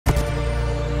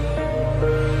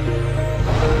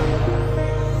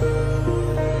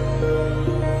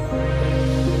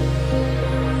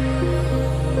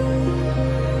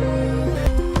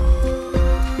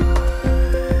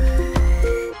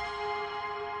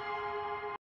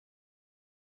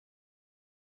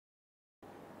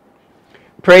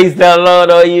Praise the Lord,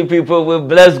 all you people. We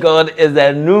bless God. It's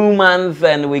a new month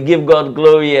and we give God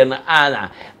glory and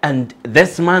honor. And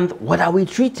this month, what are we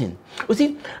treating? You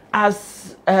see,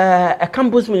 as a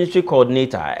campus ministry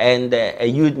coordinator and a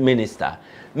youth minister,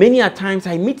 many a times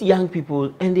I meet young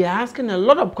people and they are asking a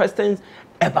lot of questions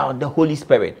about the Holy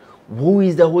Spirit. Who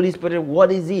is the Holy Spirit?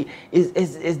 What is he?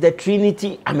 Is the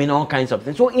Trinity? I mean, all kinds of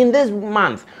things. So in this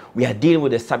month, we are dealing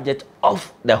with the subject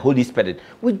of the Holy Spirit.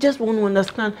 We just want to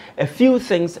understand a few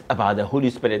things about the Holy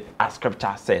Spirit as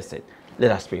Scripture says it.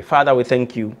 Let us pray. Father, we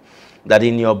thank you that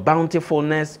in your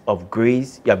bountifulness of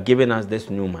grace, you have given us this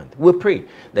new month. We pray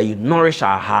that you nourish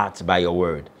our hearts by your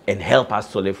word and help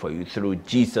us to live for you through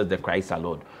Jesus the Christ our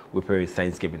Lord. We pray with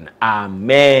thanksgiving.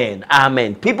 Amen.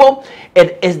 Amen. People,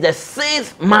 it is the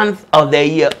 6th month of the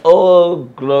year. Oh,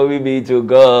 glory be to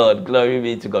God. Glory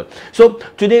be to God. So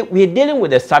today we're dealing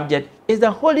with the subject, is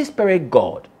the Holy Spirit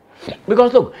God?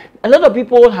 Because look, a lot of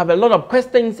people have a lot of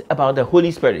questions about the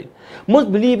Holy Spirit.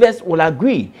 Most believers will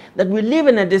agree that we live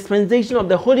in a dispensation of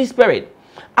the Holy Spirit.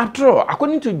 After all,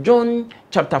 according to John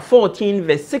chapter 14,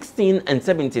 verse 16 and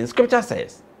 17, Scripture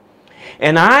says,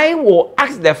 "And I will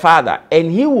ask the Father,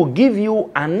 and he will give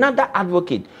you another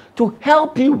advocate to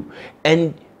help you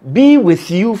and be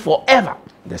with you forever,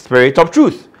 the Spirit of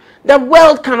truth. The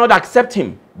world cannot accept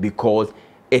him because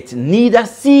it neither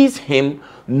sees him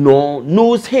nor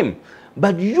knows him.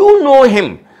 But you know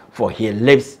him, for he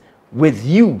lives with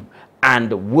you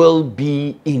and will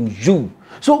be in you."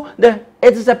 So it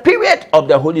is a period of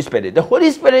the Holy Spirit. The Holy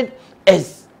Spirit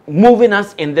is moving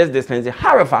us in this dispensation.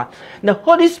 However, the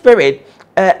Holy Spirit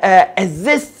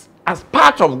exists as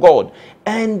part of God,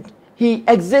 and he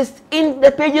exists in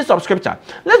the pages of Scripture.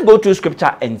 Let's go to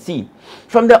Scripture and see.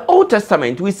 From the Old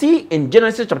Testament, we see in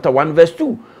Genesis chapter 1 verse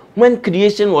 2, when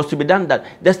creation was to be done, that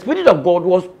the Spirit of God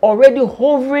was already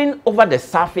hovering over the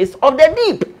surface of the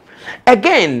deep.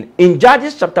 Again, in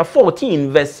Judges chapter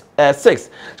 14 verse 6,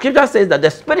 Scripture says that the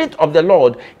Spirit of the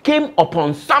Lord came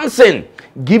upon Samson,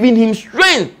 giving him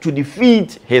strength to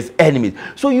defeat his enemies.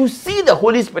 So you see the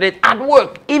Holy Spirit at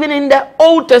work even in the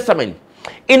Old Testament.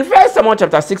 In 1 Samuel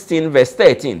chapter 16 verse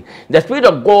 13, the Spirit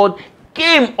of God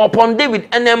came upon David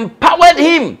and empowered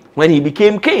him when he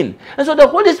became king. And so the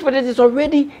Holy Spirit is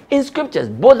already in Scriptures,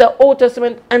 both the Old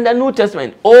Testament and the New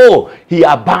Testament. Oh, he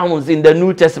abounds in the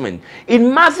New Testament.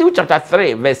 In Matthew chapter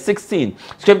 3 verse 16,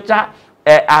 Scripture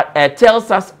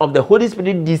tells us of the Holy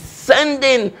Spirit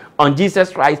descending on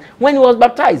Jesus Christ when he was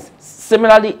baptized.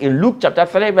 Similarly, in Luke chapter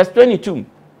 3 verse 22.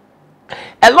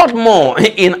 A lot more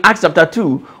in Acts chapter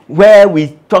 2, where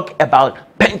we talk about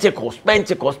Pentecost.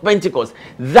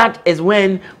 That is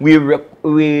when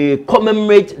we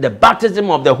commemorate the baptism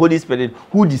of the Holy Spirit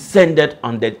who descended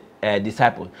on the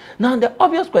disciples. Now the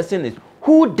obvious question is,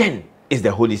 who then is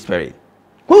the Holy Spirit?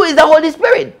 Who is the Holy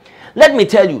Spirit? Let me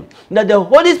tell you that the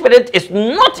Holy Spirit is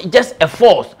not just a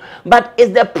force, but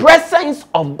is the presence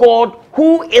of God,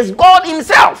 who is God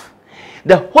himself.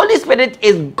 The Holy Spirit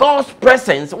is God's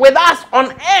presence with us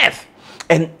on earth.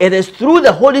 And it is through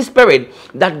the Holy Spirit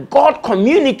that God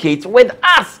communicates with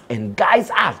us and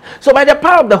guides us. So by the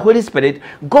power of the Holy Spirit,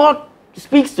 God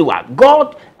speaks to us.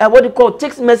 God,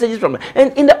 takes messages from us.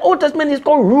 And in the Old Testament, it's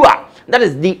called Ruach. That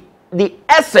is the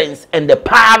essence and the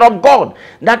power of God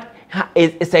that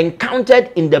is encountered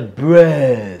in the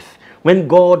breath. When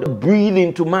God breathed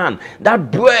into man,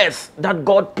 that breath that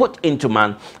God put into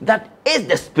man, that is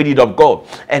the Spirit of God.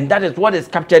 And that is what is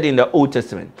captured in the Old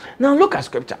Testament. Now look at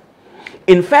Scripture.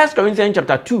 In 1 Corinthians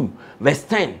chapter 2, verse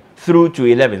 10 through to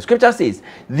 11, Scripture says,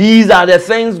 "These are the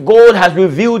things God has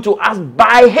revealed to us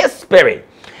by his Spirit.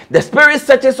 The Spirit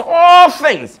searches all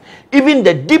things, even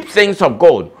the deep things of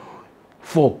God.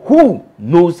 For who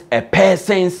knows a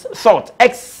person's thought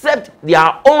except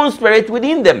their own spirit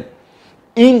within them?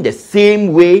 In the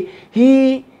same way,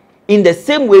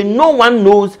 no one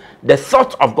knows the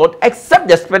thoughts of God except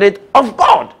the Spirit of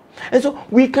God." And so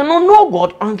we cannot know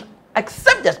God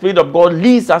except the Spirit of God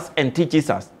leads us and teaches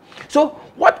us. So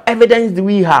what evidence do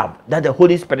we have that the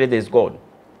Holy Spirit is God?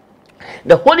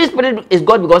 The Holy Spirit is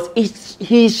God because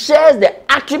he shares the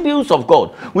attributes of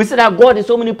God. We say that God is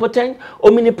omnipotent,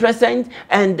 omnipresent,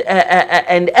 and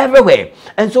everywhere.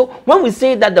 And so when we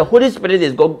say that the Holy Spirit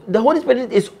is God, the Holy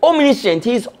Spirit is omniscient.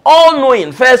 He is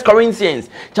all-knowing. 1 Corinthians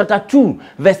chapter 2,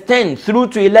 verse 10 through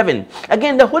to 11.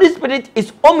 Again, the Holy Spirit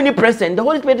is omnipresent. The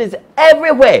Holy Spirit is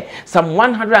everywhere. Psalm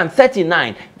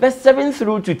 139, verse 7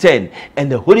 through to 10.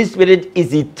 And the Holy Spirit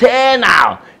is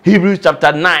eternal. Hebrews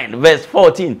chapter 9 verse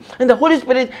 14. And the Holy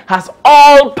Spirit has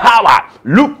all power.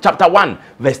 Luke chapter 1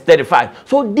 verse 35.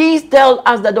 So these tell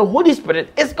us that the Holy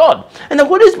Spirit is God. And the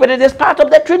Holy Spirit is part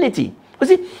of the Trinity. You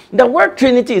see, the word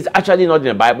Trinity is actually not in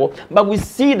the Bible, but we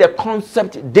see the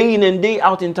concept day in and day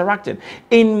out interacting.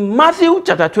 In Matthew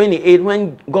chapter 28,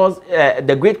 when God's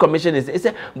the Great Commission is, it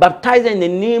says, baptize in the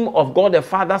name of God the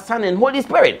Father, Son, and Holy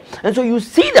Spirit. And so you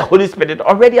see the Holy Spirit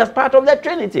already as part of the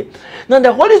Trinity. Now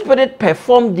the Holy Spirit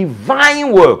performs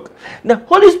divine work. The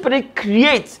Holy Spirit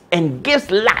creates and gives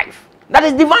life. That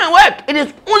is divine work. It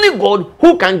is only God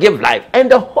who can give life,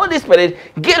 and the Holy Spirit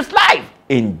gives life.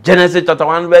 In Genesis chapter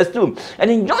 1 verse 2,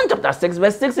 and in John chapter 6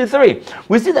 verse 63,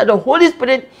 we see that the Holy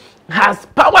Spirit has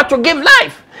power to give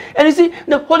life. And you see,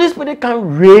 the Holy Spirit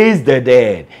can raise the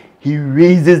dead. He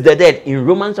raises the dead. In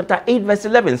Romans chapter 8 verse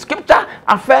 11, scripture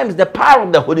affirms the power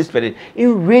of the Holy Spirit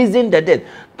in raising the dead.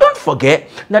 Don't forget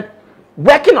that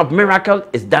working of miracle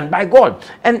is done by God,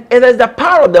 and it is the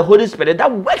power of the Holy Spirit that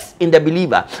works in the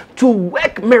believer to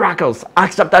work miracles.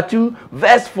 Acts chapter 2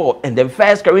 verse 4, and then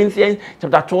 1 Corinthians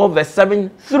chapter 12 verse 7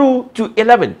 through to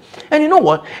 11. And you know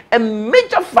what? A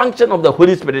major function of the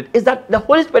Holy Spirit is that the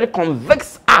Holy Spirit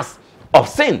convicts us of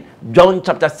sin. John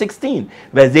chapter 16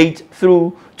 verse 8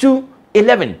 through to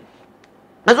 11.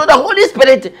 And so the Holy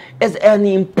Spirit is an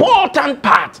important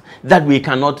part that we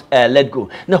cannot let go.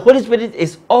 The Holy Spirit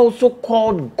is also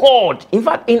called God. In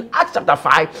fact, in Acts chapter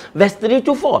 5, verse 3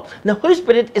 to 4, the Holy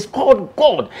Spirit is called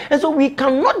God. And so we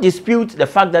cannot dispute the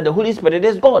fact that the Holy Spirit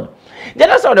is God. The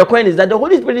other side of the coin is that the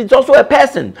Holy Spirit is also a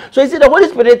person. So you see, the Holy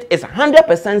Spirit is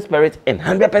 100% spirit and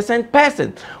 100%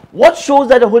 person. What shows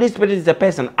that the Holy Spirit is a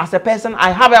person? As a person, I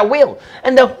have a will.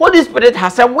 And the Holy Spirit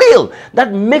has a will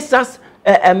that makes us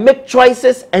make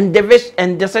choices and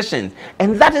decisions,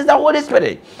 and that is the Holy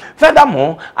Spirit.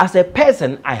 Furthermore, as a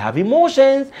person, I have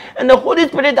emotions, and the Holy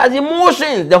Spirit has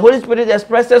emotions. The Holy Spirit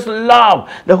expresses love.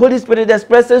 The Holy Spirit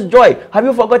expresses joy. Have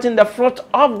you forgotten the fruit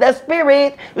of the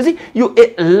Spirit? You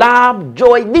see, love,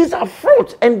 joy. These are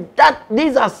fruits, and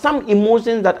these are some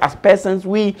emotions that as persons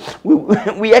we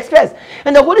express.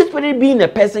 And the Holy Spirit, being a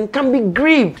person, can be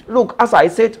grieved. Look, as I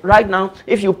said right now,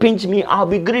 if you pinch me, I'll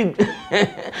be grieved.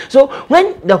 So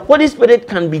when the Holy Spirit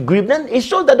can be grieved, then it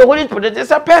shows that the Holy Spirit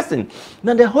is a person.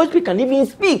 Now the Holy Spirit can even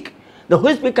speak. The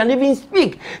Holy Spirit can even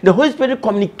speak. The Holy Spirit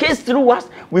communicates through us.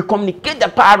 We communicate the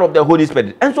power of the Holy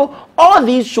Spirit. And so all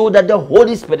these show that the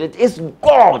Holy Spirit is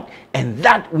God, and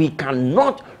that we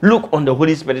cannot look on the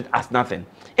Holy Spirit as nothing.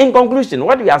 In conclusion,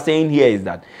 what we are saying here is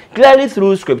that clearly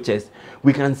through scriptures,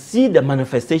 we can see the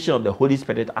manifestation of the Holy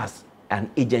Spirit as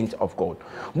an agent of God.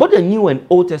 Both the New and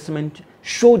Old Testament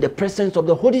show the presence of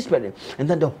the Holy Spirit, and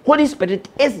that the Holy Spirit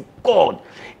is God.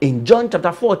 In John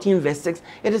chapter 14 verse 6,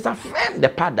 it is affirmed the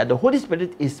part that the Holy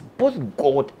Spirit is both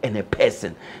God and a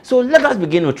person. So let us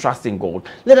begin to trust in God.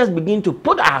 Let us begin to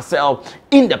put ourselves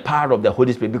in the power of the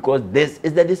Holy Spirit, because this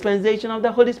is the dispensation of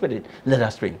the Holy Spirit. Let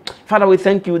us pray. Father, we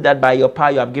thank you that by your power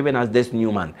you have given us this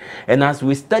new man, and as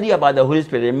we study about the Holy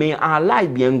Spirit, may our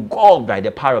life be engulfed by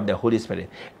the power of the Holy Spirit,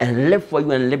 and live for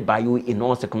you and live by you in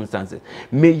all circumstances.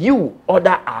 May you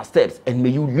order our steps, and may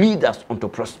you lead us unto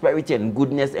prosperity and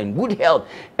goodness and good health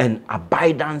and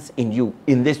abundance in you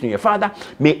in this new year. Father,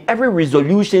 may every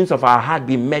resolutions of our heart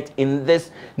be met in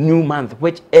this new month,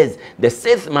 which is the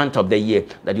 6th month of the year,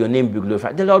 that your name be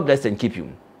glorified. The Lord bless and keep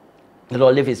you. The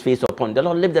Lord lift his face upon you. The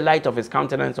Lord lift the light of his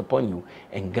countenance upon you,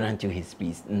 and grant you his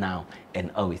peace now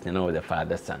and always, in the name of the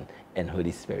Father, Son, and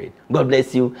Holy Spirit. God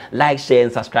bless you. Like, share,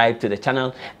 and subscribe to the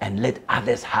channel, and let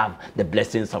others have the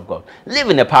blessings of God. Live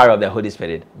in the power of the Holy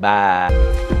Spirit.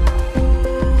 Bye.